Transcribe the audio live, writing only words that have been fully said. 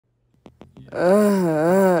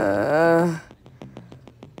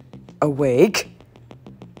Awake?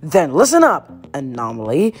 Then listen up,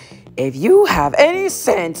 Anomaly. If you have any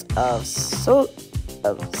sense of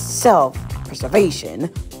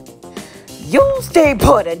self-preservation, you'll stay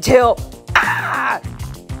put until...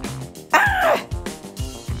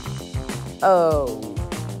 Oh,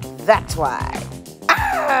 that's why.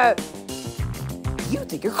 You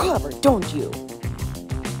think you're clever, don't you?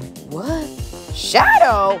 What?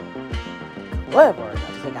 Shadow? Clever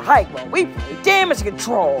enough to take a hike while we play damage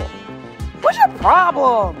control. What's your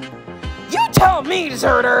problem? You tell me,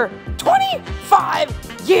 deserter. 25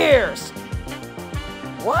 years.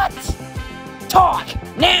 What? Talk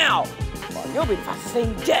now, or you'll be the fastest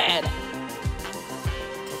thing dead.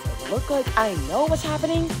 Does it look like I know what's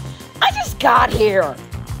happening? I just got here.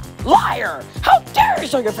 Liar! How dare you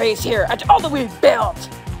show your face here after all that we've built?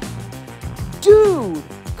 Dude,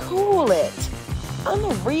 cool it. I'm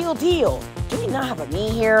the real deal. Do we not have a me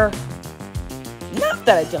here? Not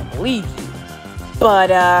that I don't believe you, but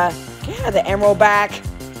can I have the emerald back?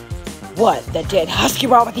 What, that dead husky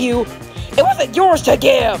brought with you? It wasn't yours to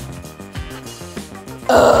give!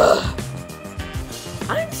 Ugh.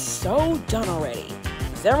 I'm so done already.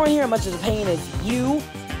 Is everyone here as much as a pain as you?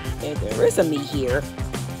 If there is a me here,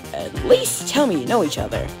 at least tell me you know each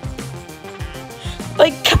other.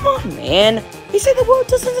 Like, come on, man. We say the word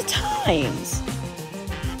dozens of times.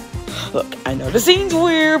 Look, I know this seems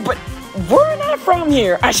weird, but we're not from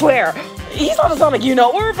here, I swear. He's not a Sonic, you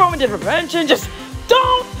know. We're from a different dimension. Just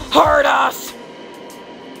don't hurt us.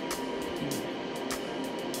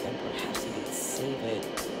 Then perhaps you can save it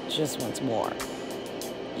just once more.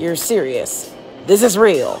 You're serious. This is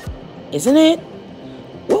real, isn't it?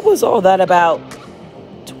 What was all that about?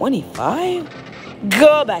 25?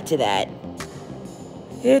 Go back to that.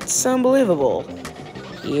 It's unbelievable.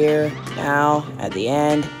 Here, now, at the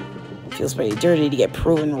end. Feels pretty dirty to get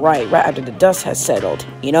proven right after the dust has settled.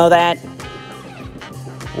 You know that?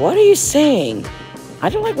 What are you saying? I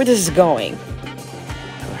don't like where this is going.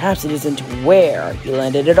 Perhaps it isn't where you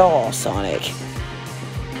landed at all, Sonic.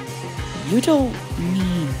 You don't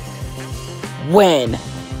mean... When?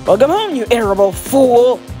 Welcome home, you irritable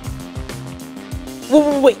fool!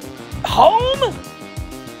 Wait, home?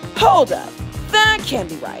 Hold up, that can't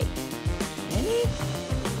be right. Can it?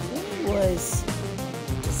 It was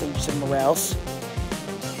somewhere else.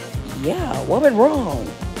 Yeah, what went wrong?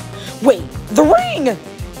 Wait, the ring!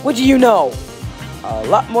 What do you know? A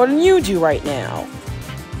lot more than you do right now.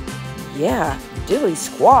 Yeah, diddly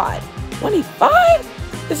squad. 25?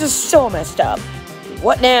 This is so messed up.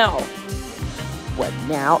 What now? What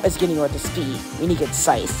now is getting you up to speed. We need to get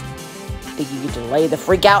concise. Think you can delay the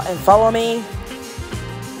freak out and follow me?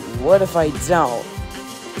 What if I don't?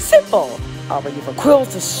 Simple. I'll bring you from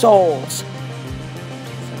quills to souls.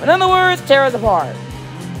 In other words, tear us apart.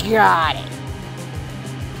 Got it.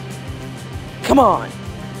 Come on.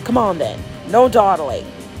 Come on then. No dawdling.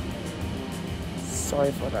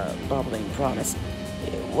 Sorry for the bubbling promise.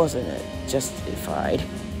 It wasn't justified.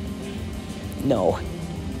 No.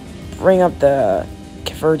 Bring up the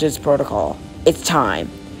Convergence Protocol. It's time.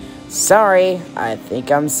 Sorry, I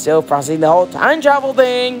think I'm still processing the whole time travel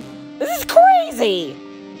thing. This is crazy.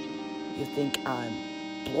 You think I'm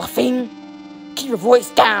bluffing? Keep your voice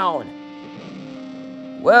down.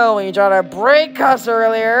 Well, when you tried to break us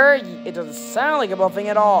earlier, it doesn't sound like you're bluffing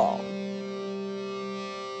at all.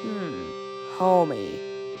 Homie.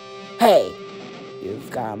 Hey, you've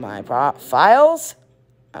got my files?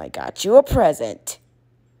 I got you a present.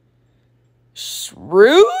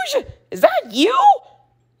 Scrooge? Is that you?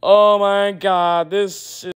 Oh my god, this is...